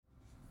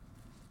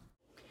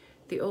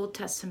The Old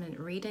Testament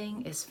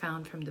reading is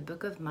found from the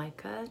book of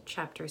Micah,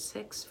 chapter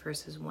 6,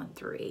 verses 1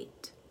 through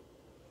 8.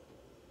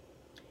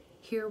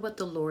 Hear what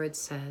the Lord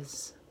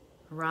says.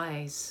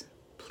 Rise,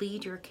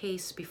 plead your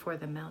case before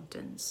the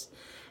mountains,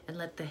 and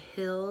let the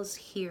hills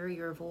hear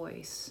your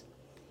voice.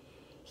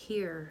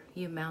 Hear,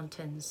 you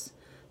mountains,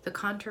 the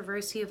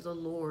controversy of the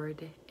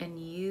Lord, and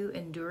you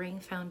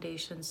enduring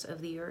foundations of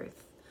the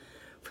earth.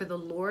 For the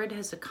Lord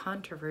has a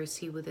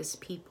controversy with his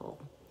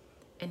people,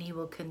 and he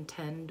will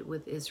contend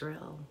with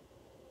Israel.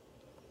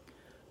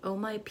 O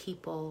my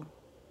people,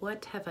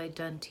 what have I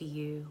done to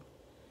you?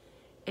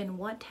 And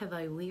what have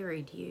I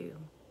wearied you?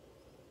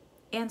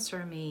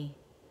 Answer me,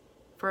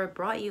 for I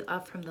brought you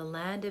up from the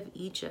land of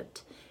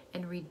Egypt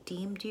and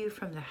redeemed you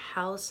from the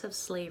house of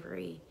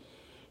slavery.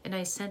 And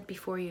I sent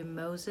before you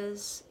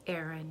Moses,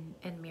 Aaron,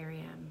 and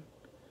Miriam.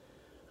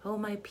 O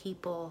my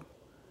people,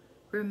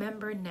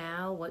 remember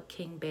now what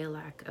King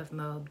Balak of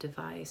Moab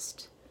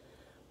devised,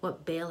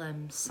 what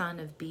Balaam, son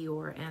of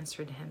Beor,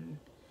 answered him,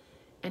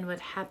 and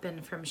what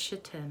happened from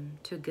Shittim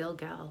to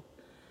Gilgal,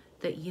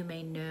 that you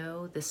may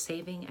know the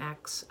saving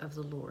acts of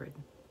the Lord.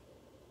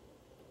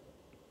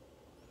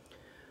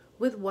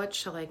 With what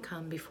shall I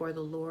come before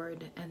the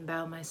Lord and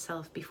bow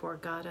myself before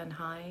God on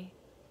high?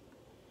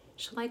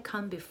 Shall I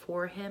come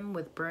before him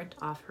with burnt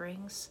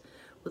offerings,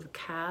 with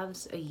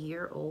calves a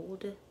year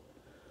old?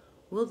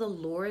 Will the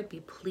Lord be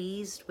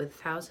pleased with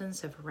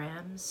thousands of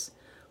rams,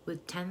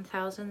 with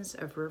 10,000s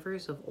of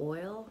rivers of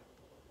oil?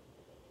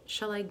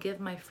 Shall I give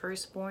my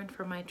firstborn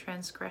for my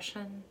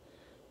transgression,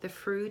 the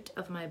fruit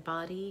of my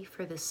body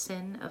for the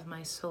sin of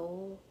my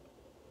soul?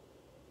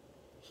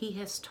 He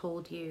has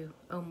told you,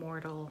 O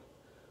mortal,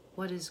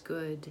 what is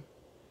good,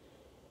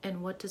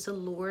 and what does the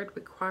Lord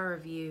require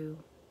of you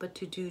but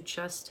to do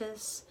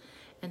justice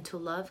and to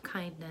love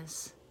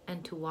kindness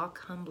and to walk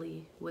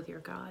humbly with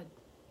your God?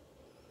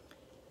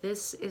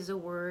 This is a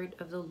word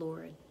of the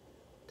Lord.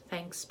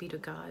 Thanks be to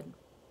God.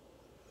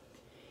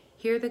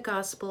 Hear the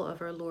gospel of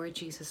our Lord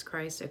Jesus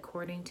Christ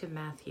according to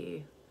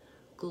Matthew.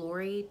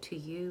 Glory to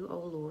you, O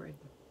Lord.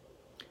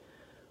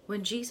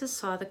 When Jesus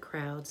saw the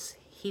crowds,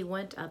 he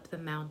went up the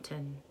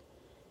mountain,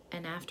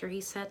 and after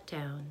he sat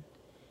down,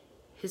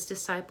 his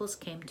disciples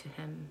came to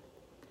him.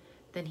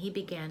 Then he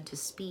began to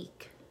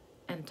speak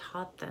and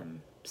taught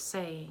them,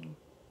 saying,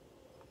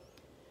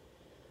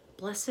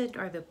 Blessed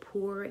are the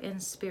poor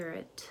in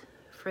spirit,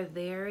 for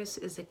theirs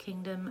is the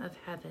kingdom of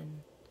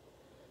heaven.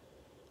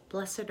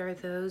 Blessed are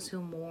those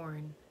who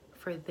mourn,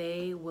 for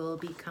they will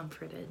be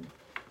comforted.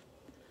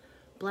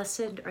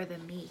 Blessed are the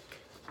meek,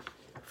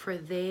 for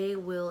they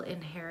will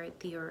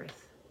inherit the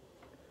earth.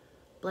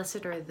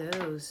 Blessed are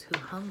those who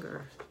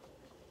hunger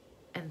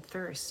and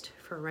thirst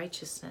for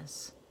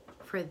righteousness,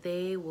 for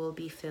they will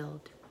be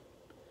filled.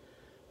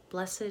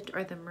 Blessed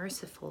are the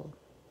merciful,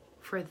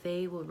 for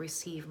they will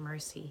receive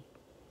mercy.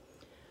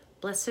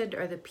 Blessed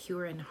are the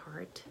pure in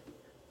heart,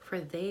 for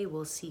they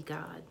will see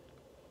God.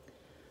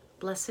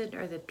 Blessed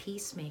are the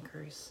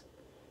peacemakers,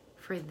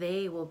 for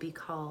they will be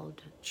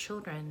called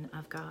children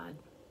of God.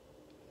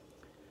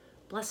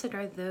 Blessed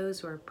are those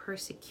who are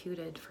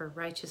persecuted for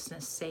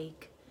righteousness'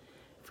 sake,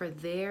 for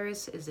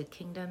theirs is the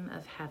kingdom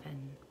of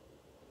heaven.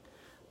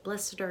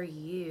 Blessed are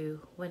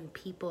you when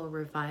people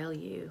revile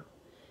you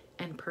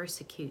and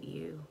persecute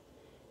you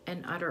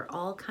and utter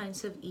all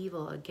kinds of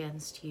evil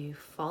against you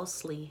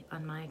falsely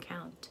on my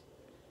account.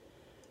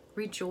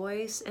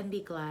 Rejoice and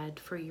be glad,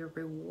 for your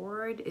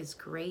reward is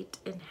great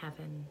in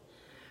heaven.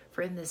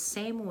 For in the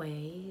same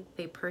way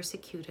they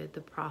persecuted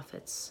the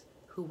prophets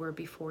who were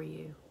before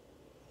you.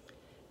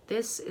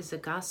 This is the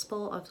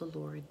gospel of the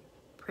Lord.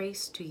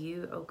 Praise to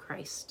you, O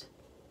Christ.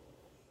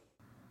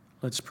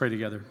 Let's pray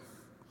together.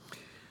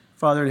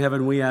 Father in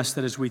heaven, we ask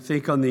that as we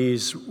think on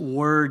these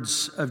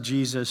words of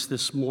Jesus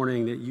this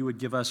morning, that you would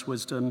give us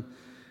wisdom.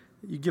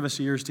 You give us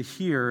ears to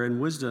hear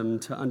and wisdom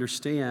to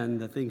understand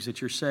the things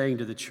that you're saying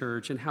to the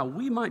church and how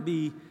we might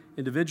be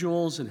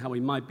individuals and how we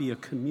might be a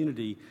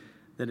community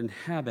that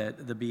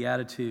inhabit the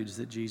beatitudes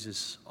that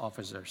Jesus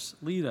offers us.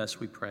 Lead us,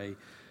 we pray,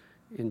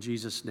 in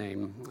Jesus'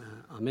 name.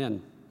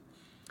 Amen.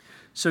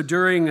 So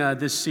during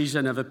this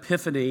season of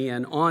Epiphany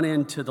and on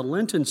into the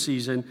Lenten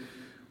season,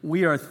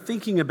 we are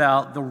thinking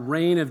about the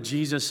reign of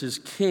Jesus as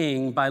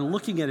King by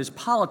looking at his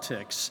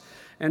politics.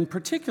 And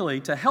particularly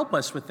to help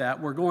us with that,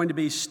 we're going to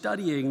be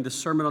studying the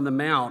Sermon on the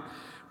Mount,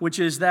 which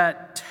is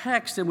that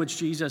text in which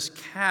Jesus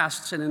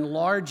casts and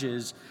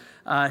enlarges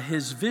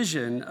his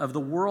vision of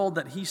the world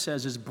that he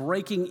says is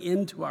breaking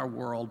into our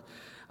world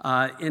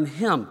in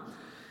him.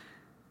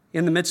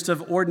 In the midst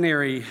of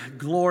ordinary,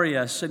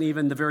 glorious, and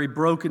even the very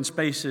broken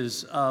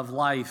spaces of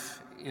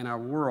life in our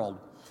world.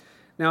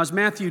 Now, as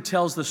Matthew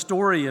tells the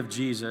story of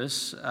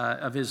Jesus,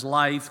 of his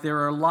life,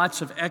 there are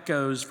lots of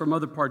echoes from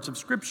other parts of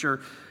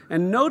Scripture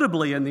And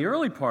notably in the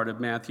early part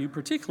of Matthew,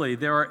 particularly,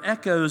 there are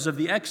echoes of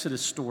the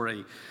Exodus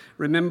story.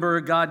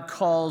 Remember, God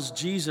calls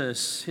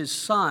Jesus, his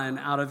son,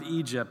 out of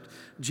Egypt.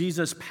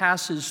 Jesus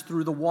passes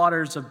through the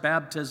waters of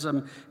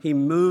baptism. He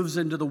moves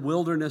into the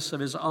wilderness of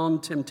his own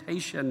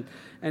temptation.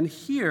 And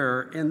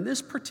here, in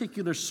this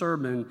particular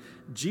sermon,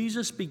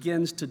 Jesus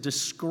begins to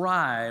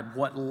describe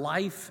what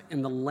life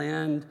in the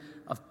land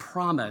of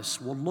promise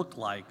will look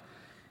like,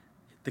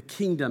 the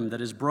kingdom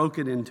that is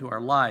broken into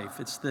our life.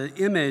 It's the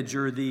image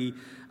or the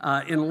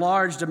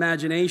enlarged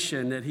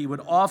imagination that he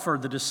would offer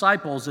the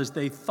disciples as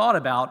they thought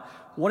about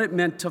what it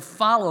meant to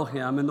follow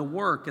him in the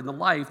work and the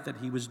life that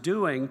he was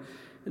doing,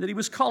 and that he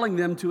was calling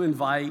them to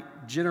invite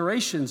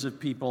generations of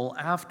people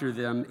after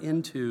them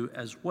into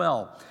as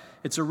well.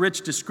 It's a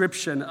rich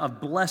description of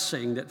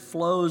blessing that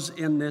flows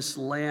in this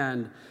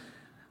land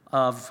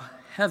of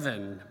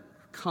heaven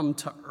come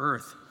to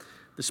earth,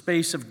 the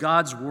space of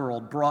God's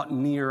world brought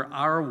near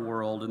our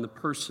world in the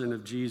person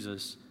of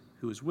Jesus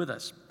who is with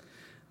us.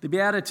 The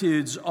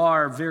Beatitudes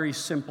are very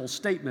simple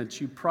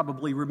statements. You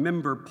probably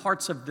remember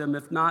parts of them,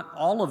 if not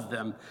all of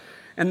them,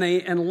 and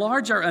they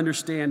enlarge our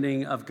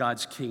understanding of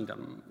God's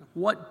kingdom.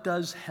 What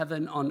does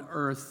heaven on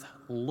earth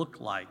look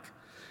like?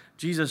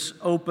 Jesus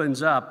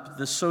opens up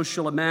the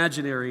social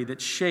imaginary that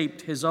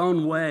shaped his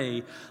own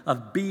way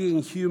of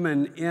being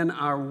human in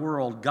our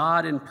world,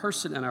 God in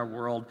person in our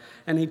world,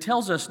 and he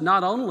tells us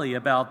not only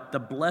about the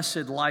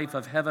blessed life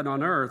of heaven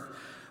on earth,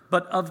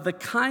 but of the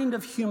kind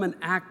of human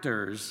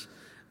actors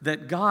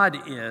that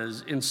God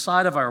is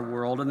inside of our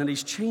world and that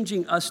he's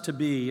changing us to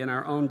be in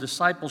our own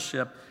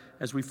discipleship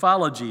as we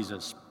follow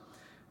Jesus.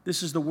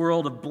 This is the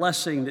world of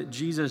blessing that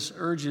Jesus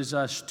urges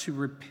us to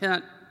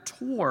repent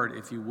toward,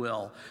 if you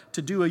will,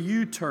 to do a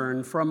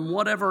U-turn from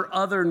whatever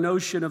other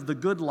notion of the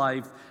good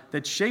life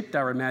that shaped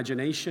our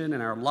imagination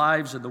and our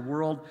lives in the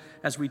world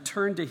as we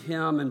turn to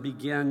him and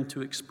begin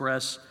to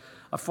express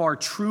a far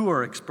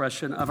truer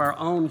expression of our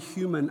own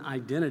human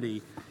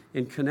identity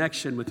in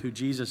connection with who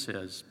Jesus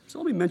is. So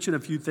let me mention a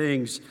few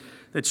things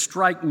that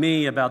strike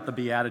me about the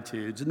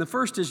Beatitudes. And the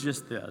first is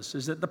just this,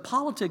 is that the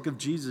politic of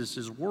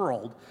Jesus'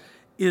 world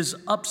is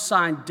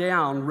upside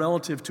down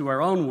relative to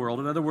our own world.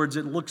 In other words,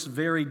 it looks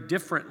very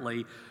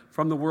differently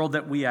from the world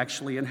that we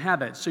actually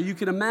inhabit. So you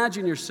can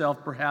imagine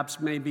yourself perhaps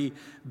maybe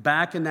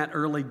back in that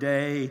early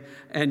day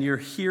and you're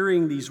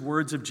hearing these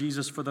words of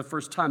Jesus for the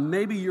first time.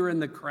 Maybe you're in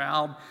the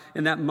crowd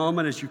in that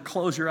moment as you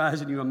close your eyes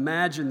and you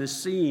imagine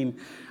this scene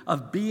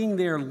of being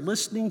there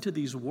listening to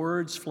these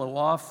words flow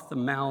off the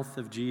mouth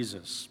of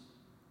Jesus.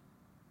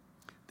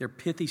 They're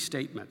pithy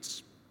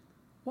statements.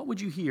 What would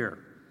you hear?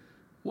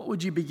 What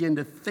would you begin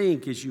to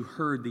think as you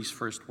heard these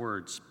first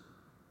words?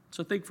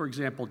 So think, for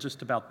example,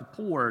 just about the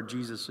poor,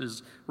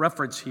 Jesus'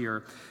 reference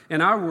here.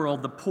 In our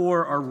world, the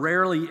poor are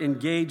rarely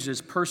engaged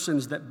as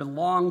persons that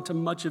belong to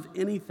much of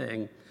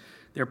anything.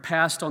 They're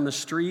passed on the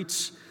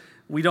streets.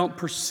 We don't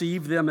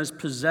perceive them as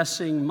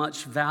possessing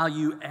much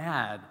value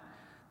add.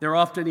 They're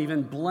often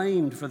even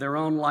blamed for their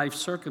own life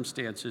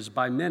circumstances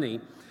by many.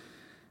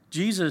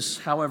 Jesus,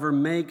 however,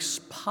 makes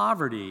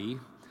poverty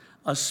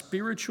a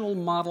spiritual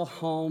model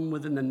home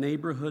within the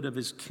neighborhood of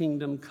his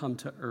kingdom come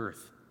to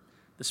earth,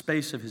 the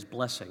space of his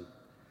blessing.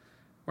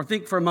 Or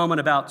think for a moment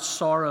about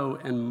sorrow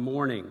and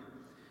mourning.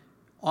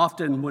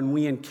 Often when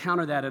we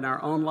encounter that in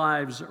our own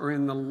lives or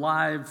in the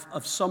life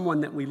of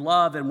someone that we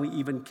love and we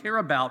even care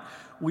about,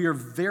 we are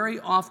very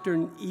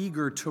often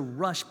eager to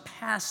rush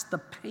past the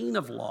pain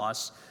of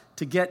loss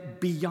to get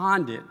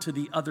beyond it to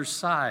the other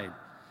side.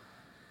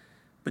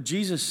 But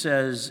Jesus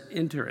says,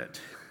 enter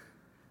it,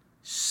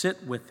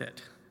 sit with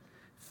it.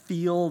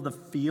 Feel the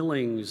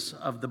feelings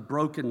of the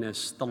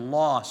brokenness, the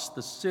loss,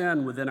 the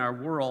sin within our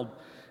world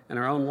and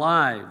our own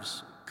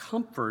lives.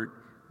 Comfort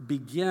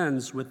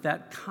begins with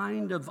that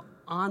kind of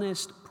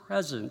honest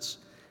presence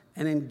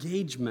and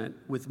engagement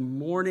with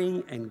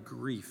mourning and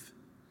grief.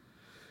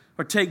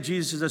 Or take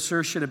Jesus'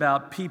 assertion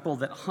about people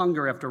that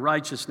hunger after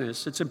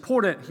righteousness. It's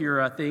important here,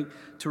 I think,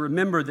 to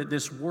remember that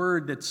this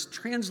word that's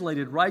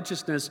translated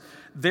righteousness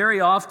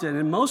very often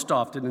and most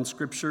often in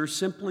Scripture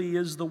simply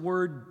is the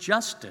word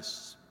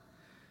justice.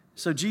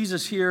 So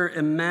Jesus here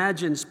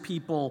imagines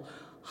people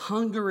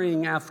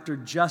hungering after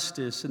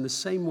justice in the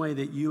same way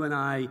that you and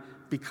I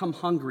become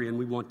hungry and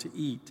we want to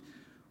eat,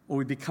 or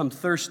we become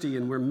thirsty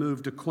and we're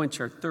moved to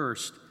quench our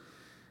thirst.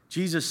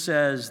 Jesus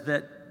says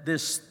that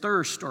this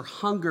thirst or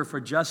hunger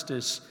for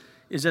justice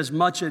is as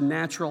much a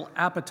natural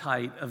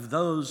appetite of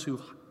those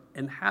who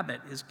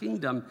inhabit his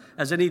kingdom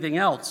as anything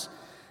else.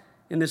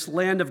 In this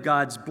land of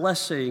God's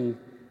blessing,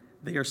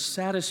 they are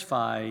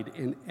satisfied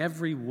in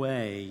every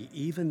way,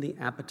 even the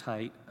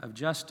appetite of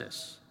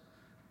justice.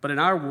 But in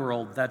our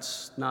world,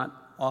 that's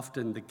not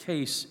often the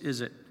case,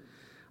 is it?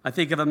 I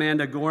think of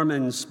Amanda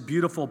Gorman's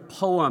beautiful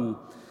poem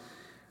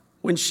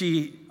when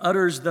she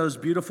utters those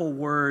beautiful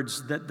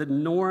words that the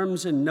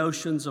norms and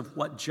notions of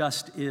what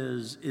just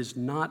is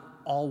not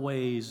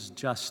always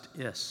just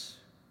is.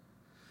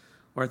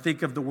 Or I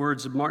think of the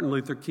words of Martin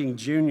Luther King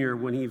Jr.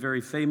 when he very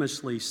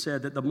famously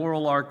said that the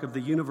moral arc of the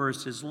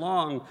universe is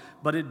long,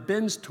 but it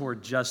bends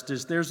toward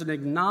justice. There's an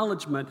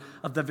acknowledgement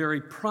of the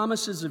very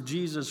promises of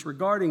Jesus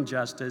regarding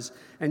justice,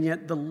 and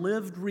yet the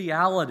lived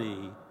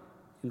reality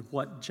in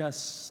what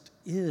just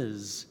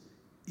is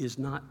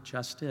not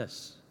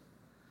justice.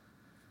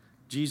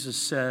 Jesus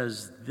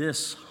says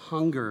this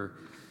hunger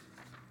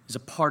is a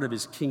part of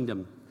his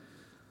kingdom.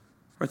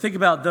 Or think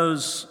about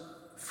those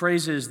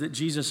phrases that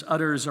Jesus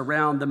utters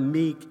around the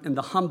meek and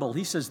the humble.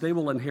 He says they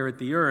will inherit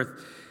the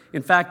earth.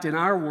 In fact, in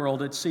our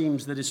world, it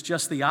seems that it's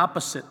just the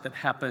opposite that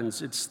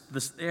happens. It's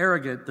the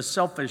arrogant, the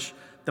selfish,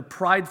 the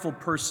prideful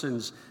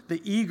persons,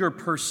 the eager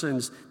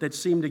persons that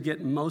seem to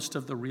get most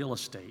of the real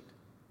estate.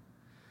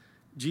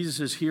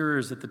 Jesus'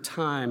 hearers at the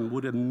time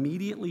would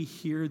immediately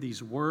hear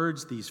these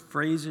words, these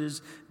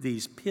phrases,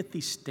 these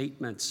pithy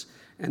statements,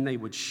 and they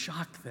would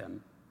shock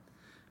them.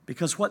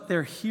 Because what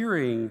they're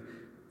hearing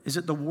is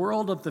that the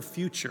world of the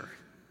future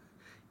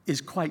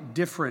is quite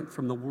different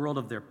from the world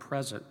of their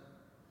present.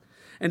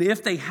 And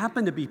if they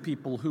happen to be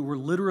people who were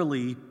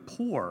literally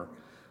poor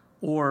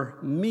or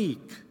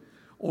meek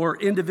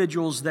or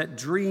individuals that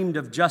dreamed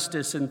of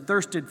justice and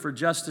thirsted for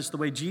justice the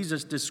way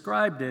Jesus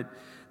described it,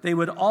 they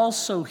would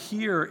also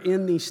hear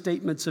in these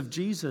statements of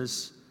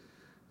Jesus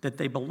that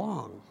they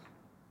belong,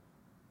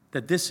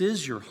 that this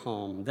is your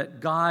home,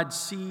 that God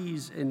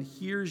sees and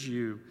hears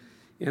you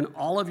in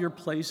all of your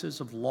places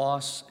of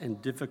loss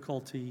and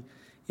difficulty,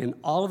 in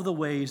all of the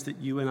ways that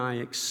you and I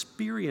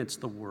experience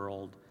the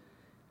world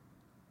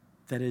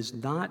that is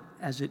not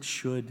as it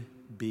should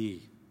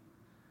be.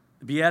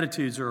 The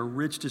Beatitudes are a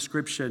rich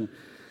description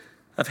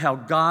of how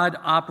God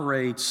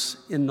operates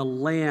in the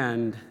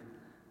land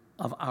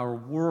of our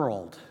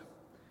world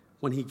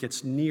when he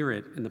gets near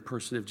it in the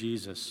person of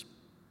Jesus.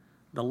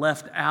 The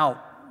left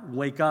out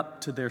wake up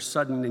to their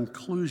sudden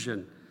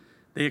inclusion.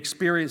 They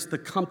experience the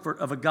comfort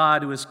of a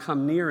God who has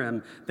come near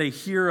him. They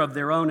hear of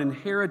their own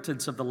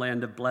inheritance of the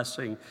land of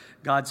blessing.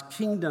 God's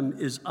kingdom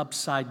is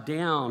upside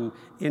down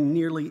in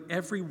nearly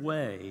every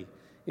way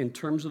in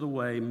terms of the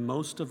way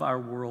most of our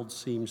world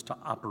seems to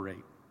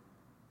operate.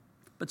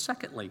 But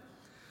secondly,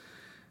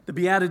 the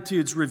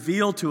Beatitudes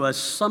reveal to us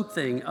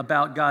something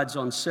about God's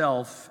own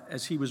self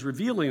as he was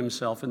revealing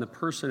himself in the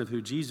person of who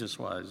Jesus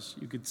was.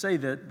 You could say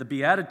that the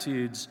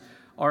Beatitudes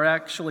are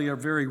actually a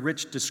very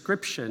rich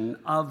description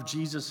of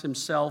Jesus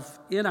himself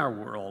in our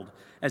world,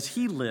 as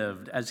he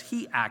lived, as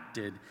he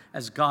acted,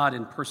 as God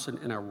in person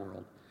in our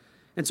world.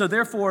 And so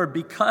therefore,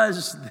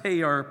 because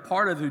they are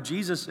part of who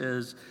Jesus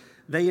is,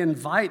 they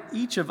invite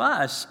each of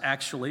us,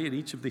 actually, and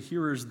each of the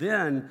hearers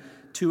then,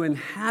 to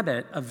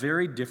inhabit a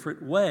very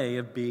different way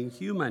of being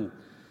human,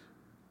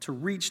 to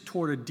reach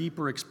toward a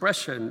deeper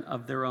expression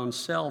of their own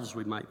selves,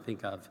 we might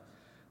think of.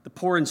 The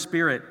poor in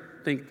spirit,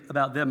 think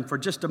about them for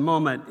just a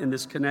moment in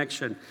this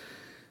connection.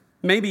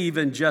 Maybe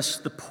even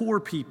just the poor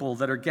people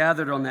that are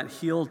gathered on that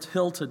hill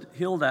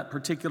that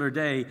particular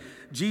day.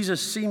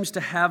 Jesus seems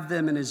to have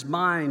them in his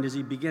mind as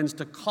he begins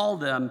to call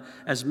them,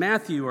 as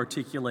Matthew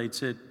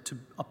articulates it, to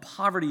a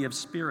poverty of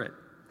spirit.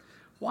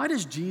 Why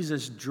does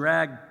Jesus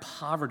drag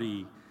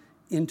poverty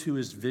into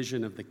his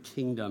vision of the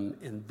kingdom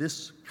in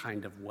this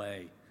kind of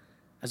way,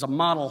 as a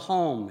model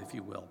home, if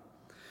you will?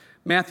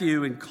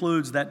 Matthew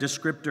includes that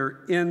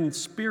descriptor in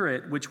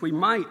spirit, which we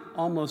might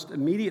almost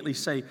immediately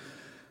say,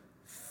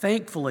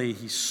 thankfully,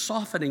 he's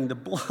softening the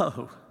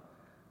blow.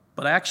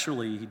 But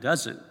actually, he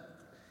doesn't.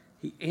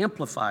 He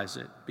amplifies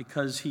it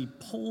because he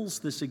pulls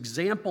this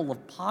example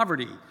of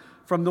poverty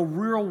from the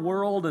real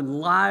world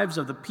and lives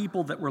of the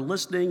people that were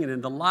listening and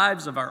in the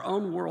lives of our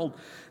own world,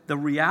 the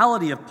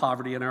reality of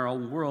poverty in our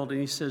own world.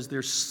 And he says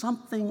there's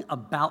something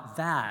about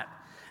that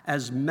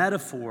as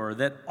metaphor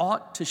that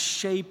ought to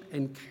shape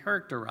and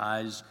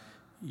characterize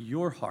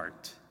your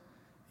heart,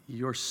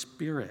 your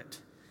spirit,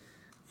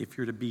 if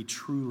you're to be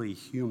truly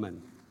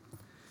human.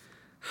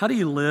 How do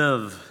you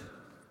live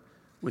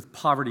with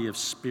poverty of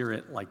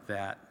spirit like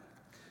that?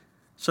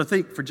 So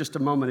think for just a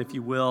moment, if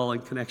you will, in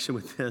connection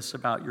with this,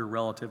 about your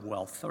relative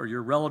wealth or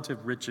your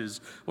relative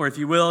riches, or if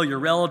you will, your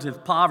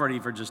relative poverty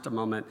for just a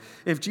moment.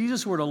 If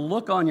Jesus were to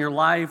look on your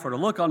life or to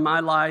look on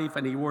my life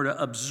and he were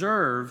to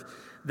observe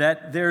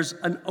that there's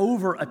an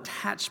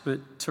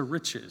over-attachment to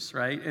riches,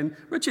 right? And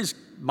riches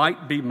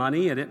might be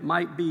money, and it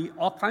might be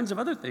all kinds of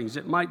other things.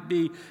 It might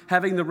be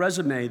having the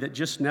resume that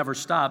just never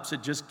stops.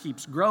 It just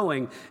keeps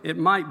growing. It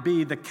might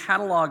be the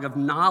catalog of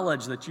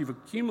knowledge that you've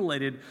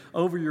accumulated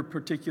over your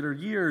particular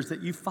years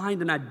that you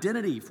find an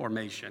identity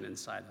formation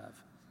inside of.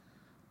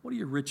 What are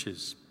your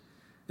riches?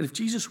 And if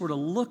Jesus were to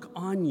look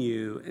on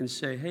you and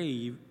say,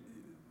 hey,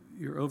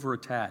 you're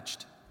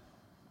over-attached,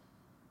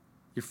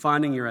 you're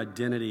finding your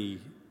identity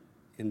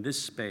in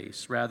this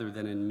space rather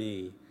than in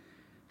me,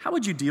 how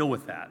would you deal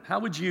with that? How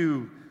would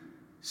you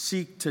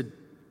seek to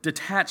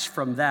detach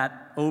from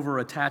that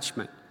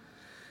over-attachment?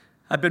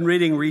 I've been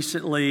reading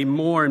recently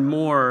more and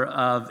more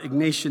of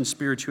Ignatian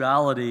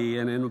spirituality,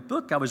 and in a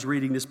book I was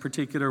reading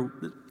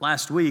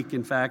last week,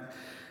 in fact,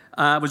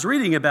 I was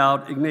reading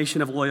about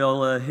Ignatian of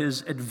Loyola,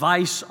 his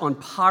advice on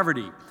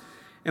poverty.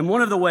 And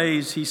one of the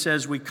ways, he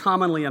says, we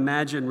commonly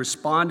imagine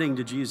responding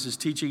to Jesus'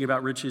 teaching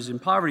about riches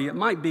and poverty, it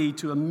might be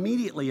to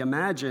immediately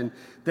imagine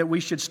that we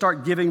should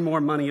start giving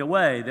more money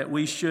away, that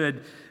we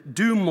should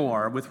do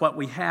more with what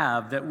we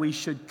have, that we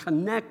should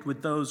connect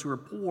with those who are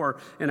poor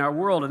in our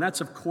world. And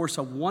that's, of course,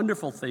 a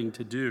wonderful thing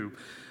to do.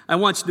 I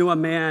once knew a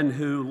man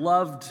who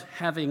loved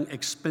having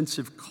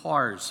expensive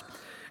cars.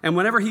 And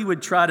whenever he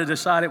would try to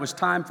decide it was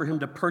time for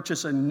him to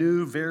purchase a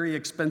new, very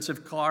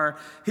expensive car,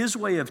 his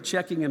way of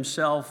checking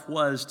himself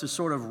was to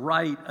sort of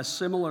write a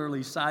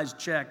similarly sized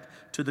check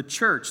to the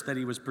church that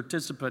he was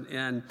participant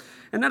in.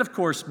 And that, of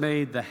course,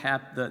 made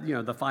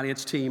the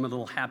finance team a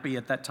little happy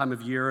at that time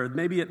of year. Or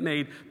maybe it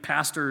made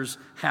pastors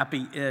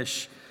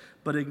happy-ish.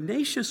 But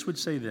Ignatius would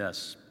say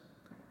this,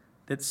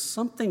 that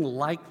something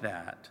like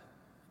that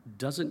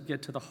doesn't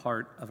get to the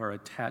heart of our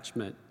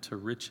attachment to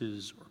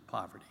riches or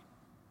poverty.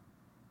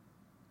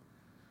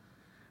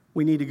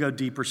 We need to go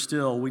deeper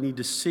still. We need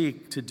to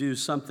seek to do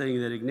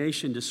something that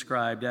Ignatian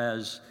described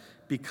as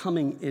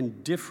becoming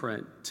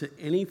indifferent to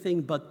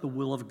anything but the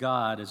will of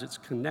God as it's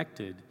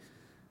connected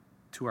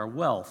to our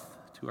wealth,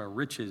 to our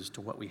riches,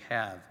 to what we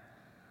have.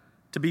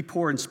 To be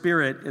poor in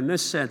spirit, in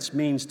this sense,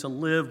 means to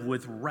live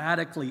with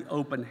radically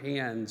open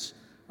hands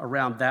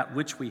around that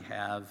which we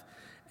have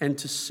and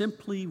to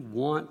simply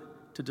want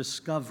to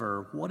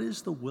discover what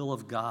is the will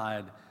of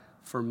God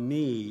for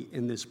me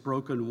in this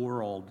broken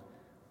world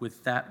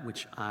with that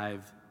which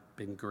I've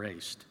been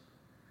graced.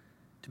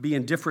 To be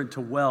indifferent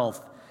to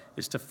wealth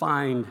is to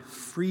find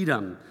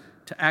freedom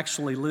to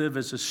actually live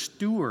as a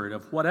steward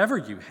of whatever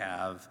you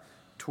have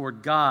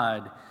toward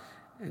God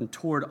and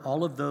toward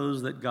all of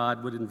those that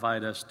God would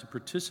invite us to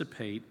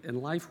participate in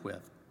life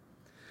with.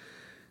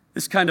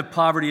 This kind of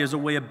poverty is a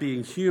way of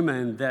being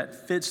human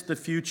that fits the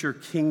future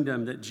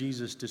kingdom that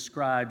Jesus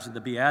describes in the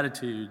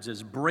Beatitudes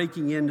as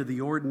breaking into the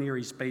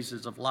ordinary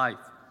spaces of life.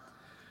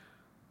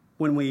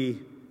 When we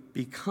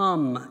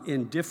become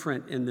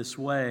indifferent in this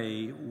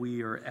way,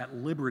 we are at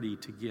liberty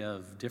to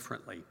give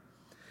differently.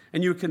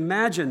 And you can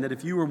imagine that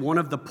if you were one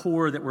of the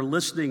poor that were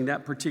listening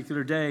that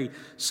particular day,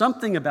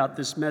 something about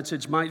this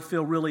message might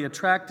feel really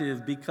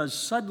attractive because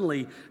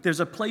suddenly there's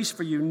a place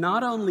for you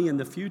not only in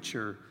the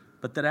future,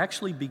 but that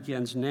actually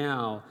begins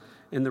now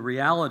in the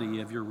reality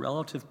of your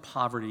relative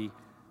poverty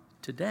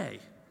today.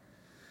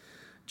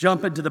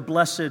 Jump into the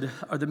blessed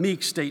or the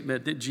meek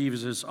statement that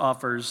Jesus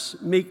offers.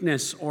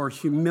 Meekness or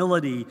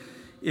humility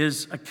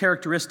is a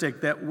characteristic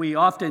that we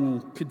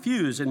often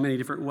confuse in many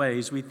different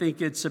ways. We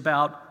think it's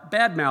about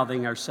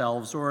bad-mouthing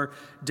ourselves or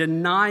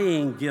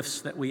denying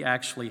gifts that we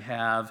actually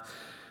have.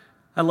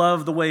 I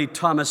love the way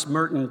Thomas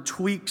Merton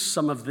tweaks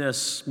some of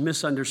this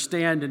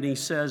misunderstanding. He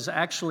says,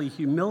 actually,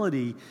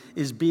 humility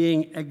is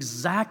being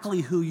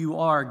exactly who you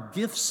are,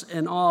 gifts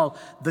and all,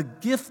 the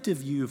gift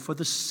of you for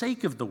the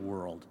sake of the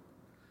world.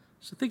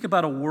 So think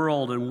about a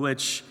world in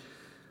which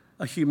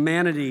a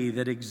humanity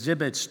that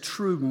exhibits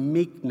true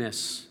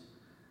meekness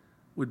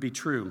would be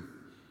true.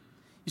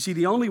 You see,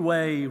 the only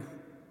way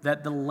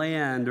that the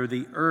land or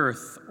the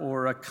earth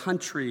or a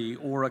country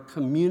or a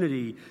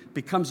community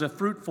becomes a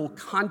fruitful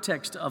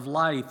context of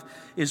life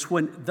is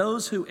when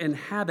those who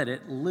inhabit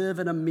it live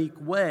in a meek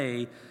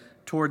way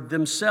toward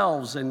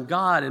themselves and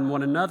God and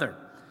one another.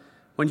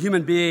 When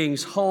human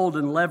beings hold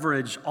and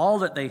leverage all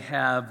that they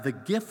have, the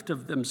gift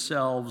of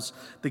themselves,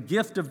 the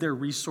gift of their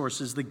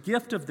resources, the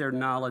gift of their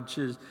knowledge,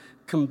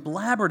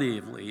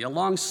 collaboratively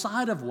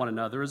alongside of one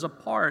another as a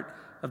part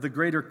of the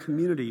greater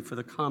community for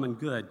the common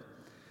good.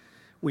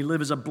 We live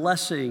as a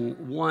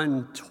blessing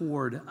one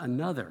toward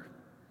another.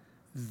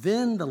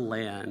 Then the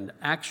land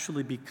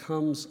actually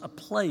becomes a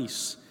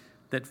place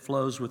that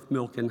flows with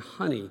milk and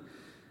honey,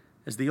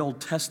 as the Old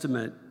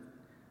Testament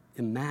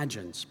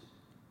imagines.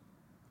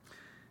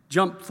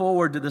 Jump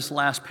forward to this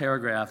last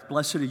paragraph.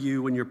 Blessed are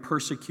you when you're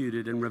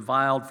persecuted and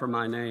reviled for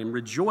my name.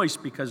 Rejoice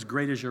because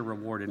great is your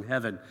reward in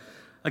heaven.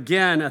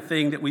 Again, a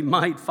thing that we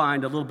might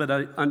find a little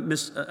bit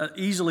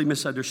easily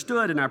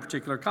misunderstood in our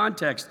particular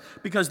context,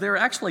 because there are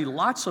actually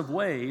lots of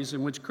ways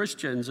in which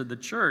Christians in the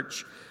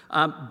church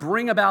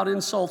bring about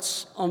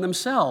insults on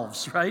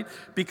themselves, right?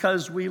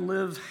 Because we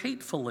live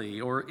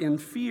hatefully or in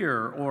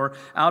fear or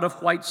out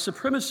of white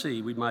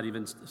supremacy, we might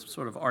even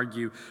sort of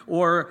argue,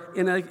 or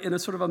in a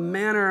sort of a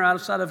manner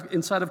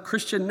inside of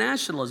Christian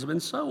nationalism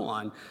and so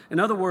on. In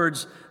other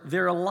words,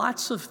 there are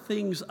lots of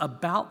things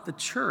about the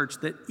church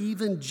that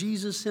even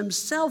Jesus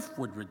himself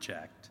would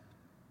reject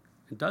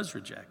and does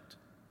reject.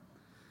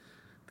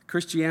 The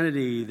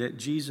Christianity that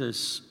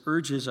Jesus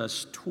urges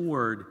us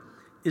toward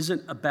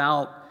isn't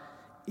about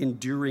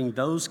enduring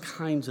those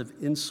kinds of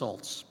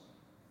insults.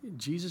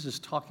 Jesus is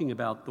talking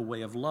about the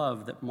way of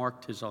love that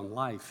marked his own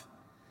life.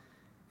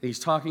 And he's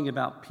talking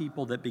about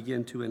people that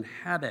begin to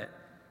inhabit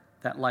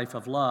that life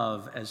of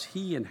love as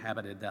he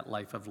inhabited that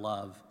life of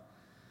love.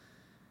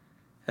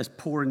 As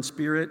poor in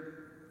spirit,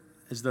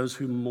 as those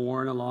who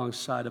mourn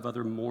alongside of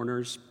other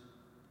mourners,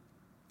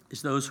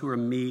 as those who are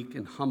meek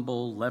and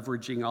humble,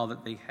 leveraging all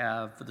that they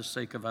have for the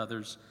sake of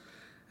others,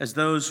 as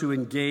those who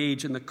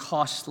engage in the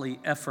costly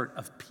effort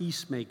of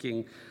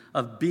peacemaking,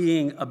 of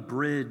being a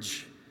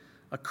bridge,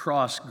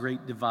 across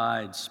great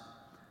divides,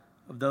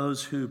 of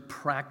those who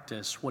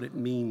practice what it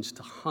means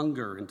to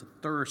hunger and to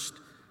thirst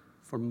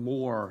for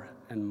more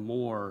and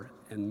more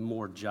and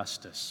more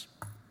justice.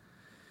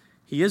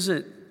 He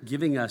isn't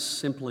giving us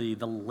simply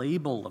the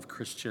label of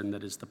Christian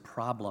that is the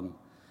problem.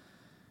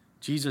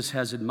 Jesus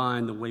has in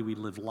mind the way we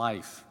live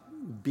life,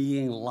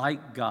 being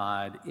like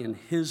God in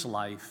his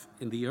life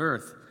in the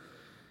earth,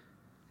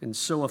 and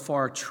so a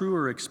far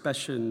truer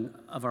expression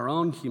of our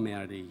own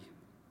humanity.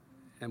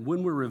 And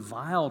when we're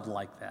reviled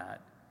like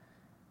that,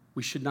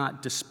 we should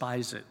not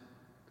despise it.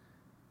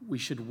 We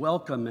should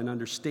welcome and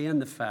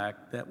understand the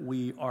fact that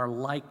we are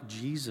like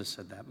Jesus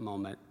at that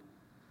moment,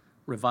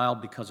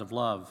 reviled because of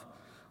love.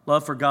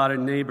 Love for God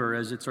and neighbor,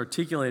 as it's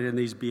articulated in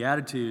these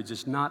Beatitudes,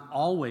 is not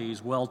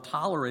always well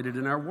tolerated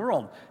in our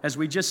world, as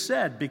we just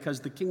said,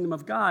 because the kingdom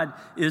of God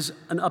is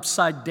an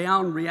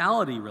upside-down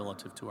reality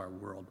relative to our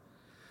world.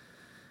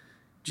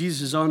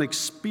 Jesus' own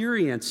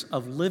experience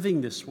of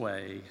living this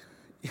way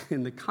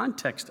in the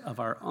context of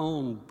our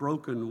own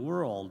broken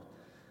world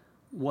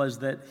was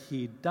that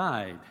he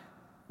died,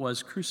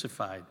 was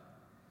crucified.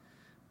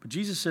 But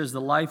Jesus says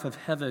the life of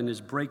heaven is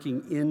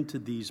breaking into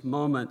these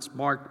moments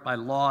marked by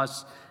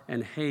loss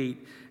and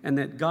hate, and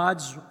that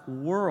God's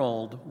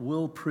world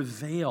will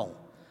prevail,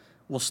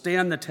 will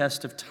stand the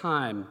test of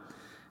time.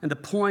 And the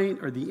point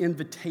or the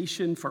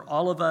invitation for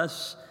all of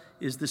us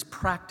is this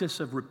practice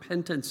of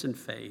repentance and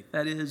faith.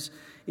 That is,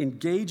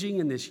 engaging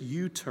in this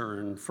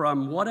U-turn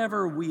from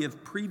whatever we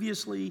have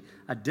previously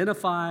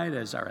identified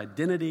as our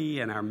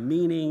identity and our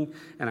meaning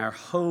and our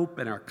hope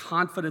and our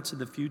confidence in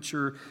the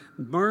future,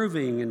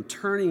 moving and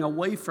turning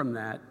away from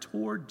that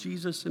toward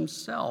Jesus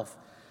himself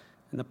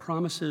and the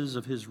promises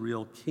of his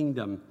real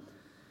kingdom.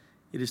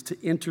 It is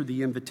to enter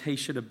the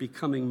invitation of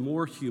becoming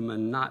more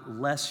human, not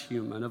less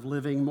human, of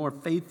living more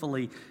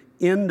faithfully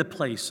in the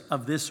place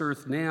of this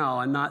earth now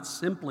and not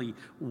simply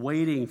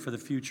waiting for the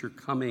future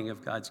coming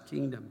of God's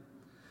kingdom.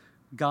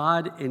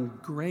 God in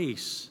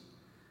grace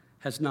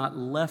has not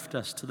left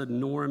us to the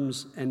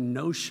norms and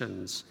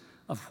notions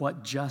of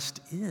what just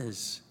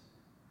is,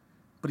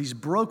 but he's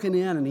broken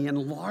in and he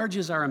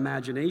enlarges our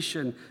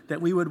imagination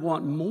that we would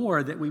want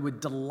more, that we would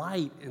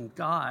delight in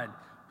God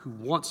who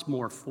wants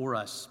more for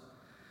us.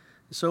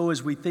 So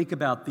as we think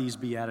about these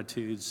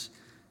Beatitudes,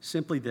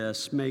 simply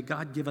this: may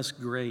God give us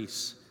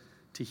grace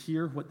to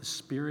hear what the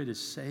Spirit is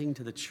saying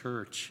to the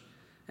church,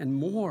 and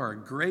more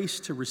grace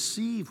to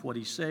receive what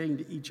he's saying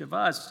to each of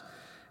us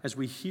as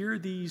we hear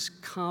these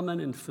common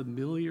and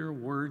familiar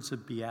words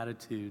of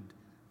beatitude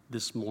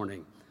this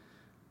morning.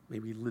 May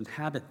we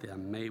inhabit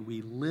them. May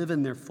we live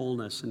in their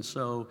fullness and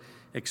so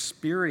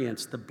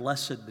experience the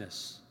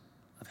blessedness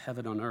of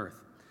heaven on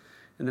earth.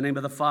 In the name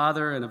of the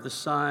Father, and of the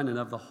Son, and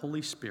of the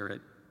Holy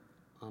Spirit,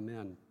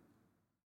 amen.